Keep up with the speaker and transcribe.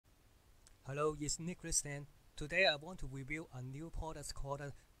Hello, it's Nicholas and today I want to review a new product called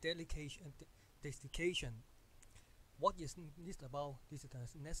Delectation. What is this about?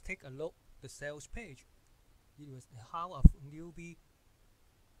 Let's take a look the sales page. It was how a newbie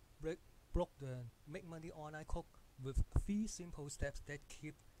break, broke the make money online code with 3 simple steps that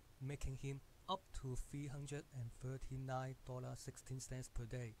keep making him up to $339.16 per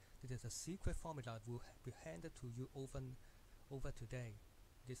day. This is a secret formula that will be handed to you over today.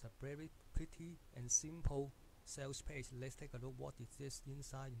 This is a very pretty and simple sales page. Let's take a look what is this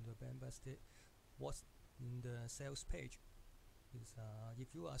inside in the member state. What's in the sales page?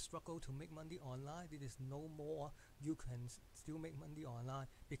 If you are struggle to make money online, this is no more. You can still make money online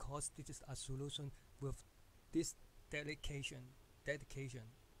because this is a solution with this dedication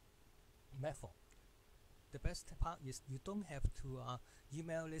method. The best part is you don't have to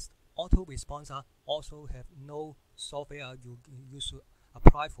email list autoresponder. Also have no software you should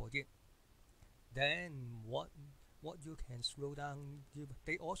apply for it. Then what you can slow down.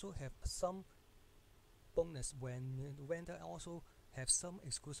 They also have some bonus when vendor also have some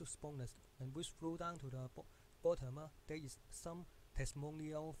exclusive bonus, and we scroll down to the bottom. There is some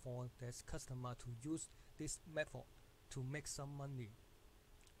testimonial for this customer to use this method to make some money.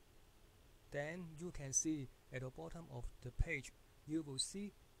 Then you can see at the bottom of the page, you will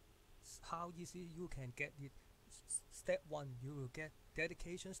see how easy you can get it. Step 1, you will get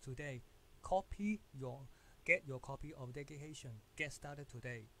dedications today. Get your copy of dedication. Get started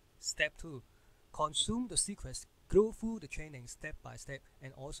today. Step 2, consume the secrets. Go through the training step by step,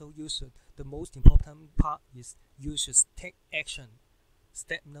 and also the most important part is you should take action.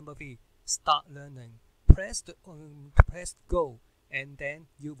 Step number 3, start learning. Press go, and then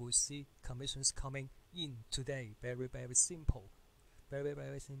you will see commissions coming in today. Very simple.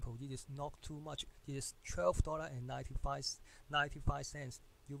 Very simple. It is not too much. It is $12.95.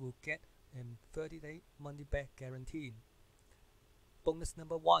 You will get 30-day money back guaranteed. Bonus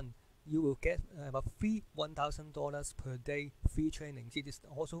number 1, you will get a free $1,000 per day free training. It is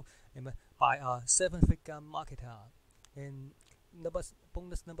also by a 7-figure marketer. And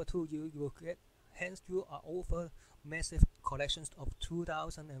bonus number 2, you will get hence you are over massive collections of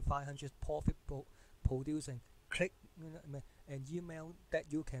 2,500 profit producing click and email that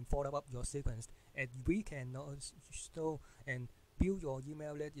you can follow up your sequence, and we can store and build your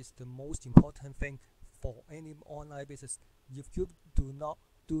email list is the most important thing for any online business. If you do not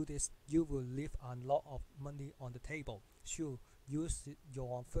do this, you will leave a lot of money on the table. Sure,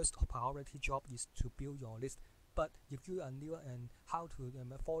 your first priority job is to build your list, but if you are new and how to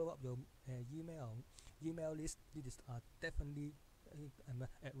follow up your email list, it is definitely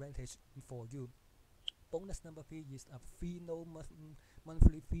advantage for you. Bonus number 3 is a free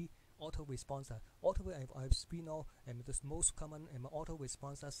monthly fee autoresponder. Autoresponder the most common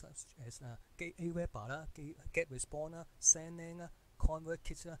autoresponders such as GetAwebber, GetResponder, Sending,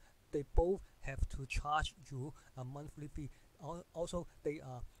 ConvertKit. They both have to charge you a monthly fee. Also, they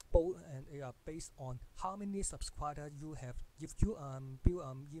are both and they are based on how many subscribers you have. If you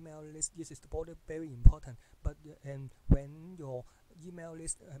build email list, this is very important. But and when your email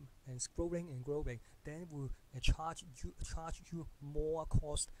list is growing, then will charge you more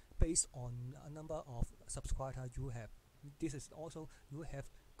cost based on a number of subscribers you have. This is also you have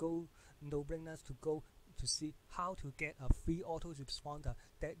no-brainers to go to see how to get a free autoresponder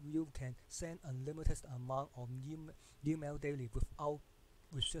that you can send unlimited amount of email daily without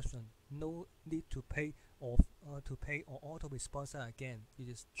restriction. No need to pay or autoresponder again. It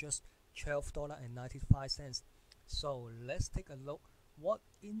is just $12.95. So let's take a look what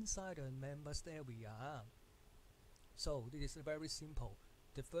inside the members area. So this is very simple.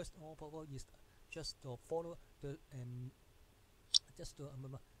 The first overall is just to follow the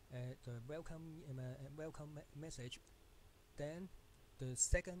the welcome message. Then the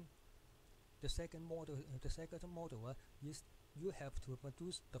second model is you have to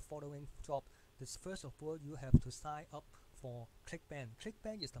produce the following job. This first of all, you have to sign up for ClickBank.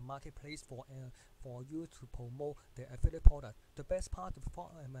 ClickBank is the marketplace for you to promote the affiliate product. The best part of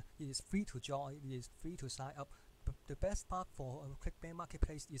it is free to join. It is free to sign up. But the best part for ClickBank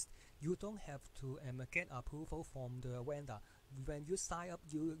marketplace is you don't have to get approval from the vendor. When you sign up,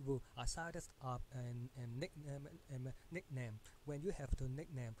 you will assign us nickname. When you have the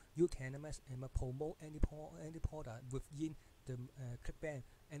nickname, you can promote any product within the ClickBank.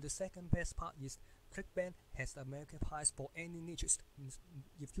 And the second best part is ClickBank has a marketplace for any niches.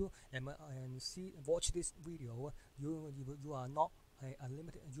 If you watch this video, you are not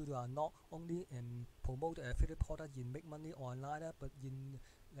unlimited. You are not only promote the affiliate product in make money online, but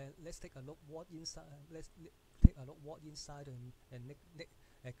let's take a look what inside. Let's take a look what inside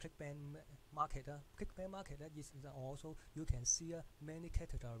clickbank market. Clickbank market is also you can see many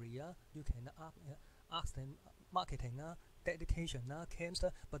category. You can ask them marketing, dedication, camps.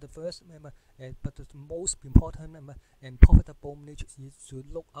 But the first but the most important and profitable niche is to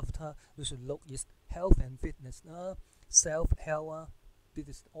look after. You should look is health and fitness, self help. This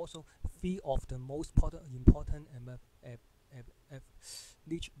is also three of the most important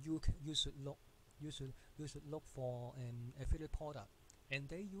niche you should look. You should look for an affiliate product, and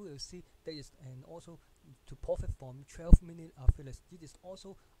then you will see there is and also to profit from 12-minute affiliates. It is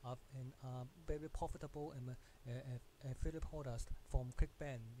also very profitable affiliate products from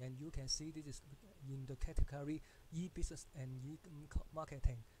ClickBank, and you can see this is in the category e-business and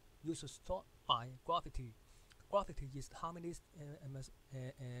e-marketing. You should start by Gravity. Gravity is how many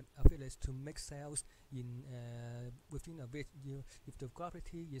affiliates to make sales in within a week. If the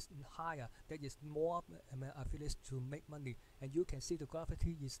gravity is higher, there is more affiliates to make money, and you can see the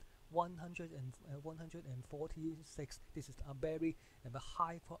gravity is 146. This is a very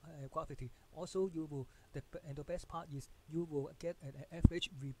high gravity. Also, you will and the best part is you will get an average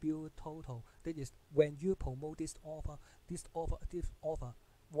review total. That is when you promote this offer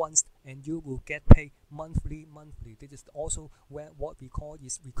once, and you will get paid monthly. This is also where what we call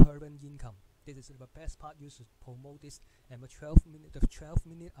is recurring income. This is the best part. You should promote this and the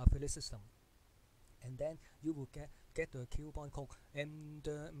 12-minute affiliate system, and then you will get the coupon code. And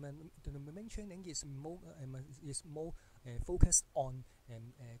the main training is more focused on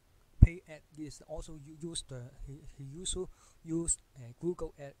pay ad. This also use he usually use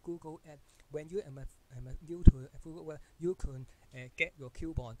Google ad. When you new to Google, you can get your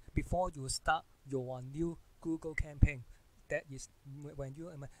coupon before you start your new Google campaign. That is when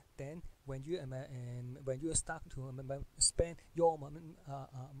you then when you start to spend your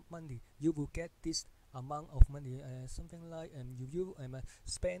money, you will get this amount of money. Something like you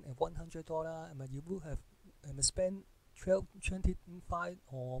spend $100, you will have spend 25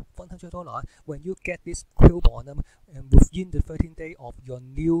 or $100 when you get this coupon. Within the 13 days of your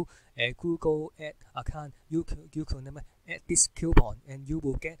new Google ad account, you can add this coupon, and you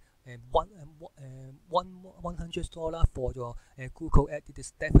will get $100 for your Google ad. It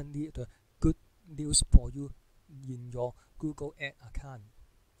is definitely the good news for you in your Google ad account.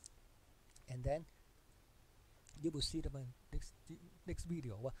 And then you will see the next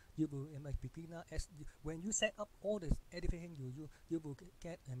video. You will begin as when you set up all this everything you will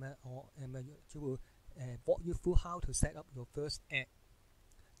get or you will walk you through how to set up your first ad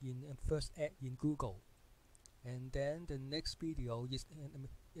in Google. And then the next video is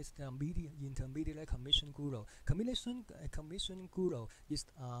the intermediate commission guru. Commission guru is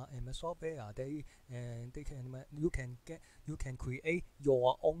a software. They can you can create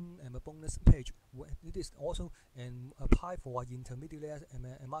your own bonus page. It is also apply for intermediate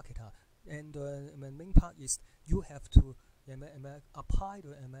marketer. And the main part is you have to apply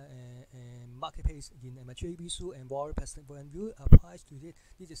the marketplace in JVSU and WordPress. When you apply to it,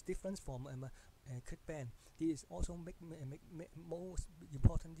 this is different from ClickBank. This is also make most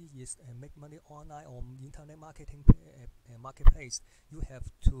importantly is make money online or internet marketing marketplace. You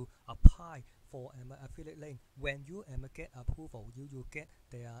have to apply for affiliate link. When you get approval, you will get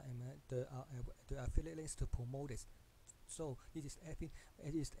the affiliate links to promote it. So it is a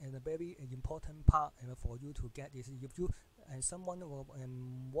very important part for you to get this. If you someone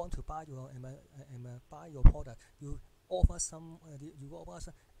want to buy your product, you offer some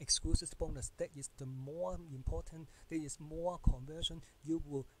exclusive bonus. That is the more important. There is more conversion. You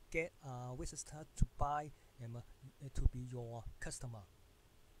will get a visitor to buy to be your customer.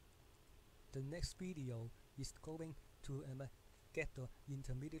 The next video is going to get the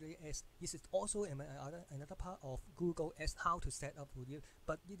intermediary ads. This is also another part of Google Ads, how to set up with it.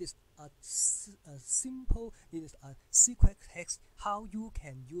 But it is a simple, it is a secret text how you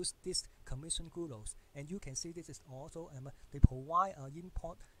can use this commission gurus. And you can see this is also they provide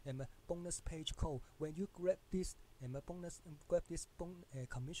import bonus page code. When you grab this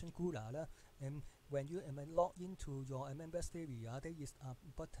commission guru, and when you log into your member area, there is a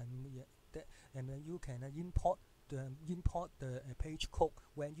button that you can import the page code.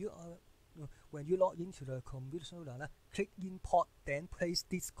 When you log into the computer, click import, then place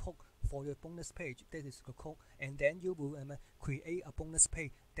this code for your bonus page. That is the code, and then you will create a bonus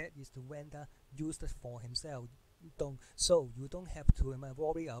page. That is the vendor used for himself. So you don't have to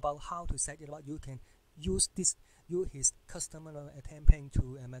worry about how to set it up. You can use his customer campaign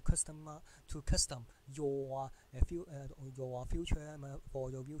to custom your future for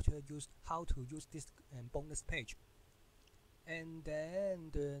your future use, how to use this bonus page. And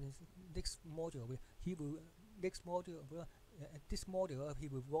then the next module this module he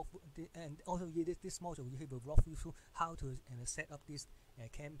will walk and also this module he will walk you through how to set up this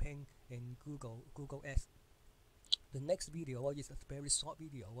campaign in Google Ads. The next video is a very short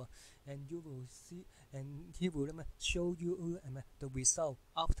video, and you will see, and he will show you the result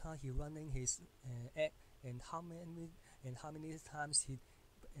after he running his ad, and how many times he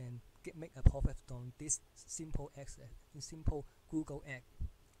make a profit on this simple ads, simple Google ad.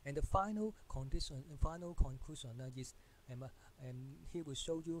 And the final conclusion is he will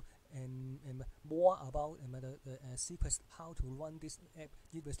show you more about the secrets how to run this app.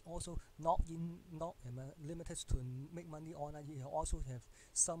 It was also not limited to make money online. You also have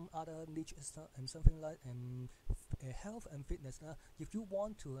some other niche and something like health and fitness. If you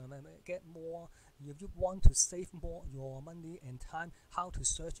want to get more, if you want to save more your money and time, how to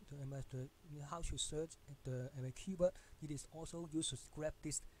search the keyword, it is also you should grab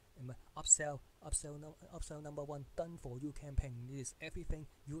this upsell number one done for you campaign. It is everything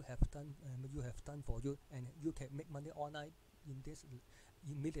you have done for you, and you can make money online in this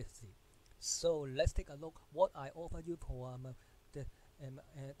immediately. So let's take a look what I offer you for the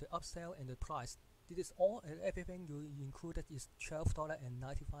upsell and the price. This is all everything you included is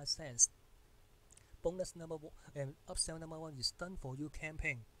 $12.95. Bonus number one, upsell number one is done for you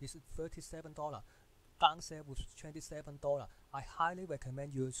campaign. This is $37. Downsell with $27. I highly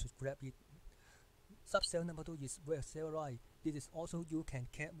recommend you should grab it. Subsell number two is sell right. This is also you can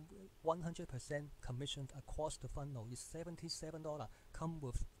get 100% commission across the funnel. It's $77. Come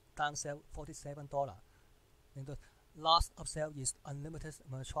with downsell $47. And the last upsell is unlimited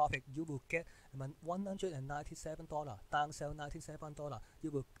traffic. You will get $197. Downsell $97.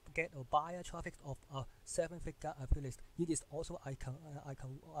 You will get a buyer traffic of a 7-figure affiliate. It is also I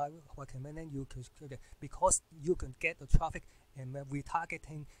recommend you to because you can get the traffic and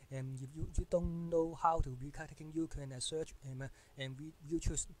retargeting. And if you don't know how to retargeting, you can search and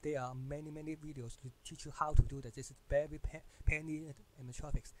YouTube. There are many videos to teach you how to do that. This is very penny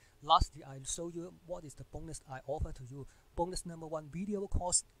traffic. Lastly, I'll show you what is the bonus I offer to you. Bonus number one, video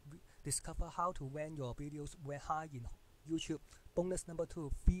course. Discover how to rank your videos were high in YouTube. Bonus number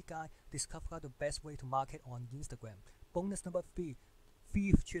two, free guide. Discover the best way to market on Instagram. Bonus number three,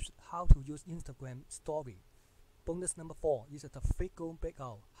 free tips how to use Instagram story. Bonus number four is the fake goal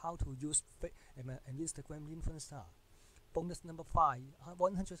breakout. How to use an Instagram influencer. Bonus number five,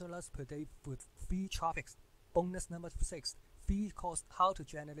 $100 per day with free traffic. Bonus number six, free course how to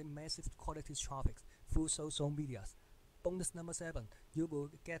generate massive quality traffic through social medias. Bonus number seven, you will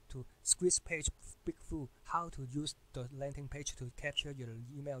get to squeeze page breakthrough, how to use the landing page to capture your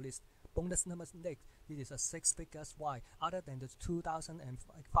email list. Bonus number 8, it is a 6-figure why. Other than the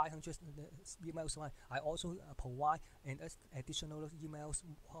 2,500 emails why, I also provide an additional emails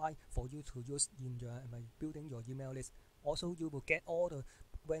why for you to use in your building your email list. Also, you will get all the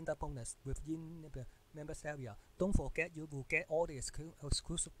vendor bonus within the members area. Don't forget, you will get all the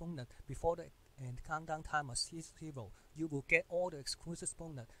exclusive bonus before the countdown timer is 0. You will get all the exclusive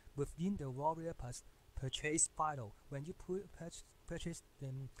bonus within the Warrior Plus purchase file. When you purchase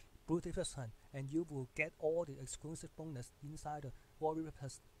the Bluetooth version, and you will get all the exclusive bonus inside the Warrior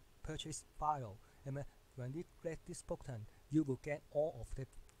Plus purchase file. And when you get this button, you will get all of it.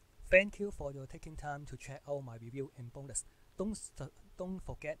 Thank you for your taking time to check out my review and bonus. Don't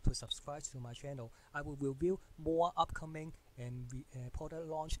forget to subscribe to my channel. I will review more upcoming and product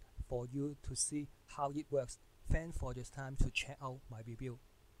launch for you to see how it works. Thanks for your time to check out my review.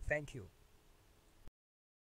 Thank you.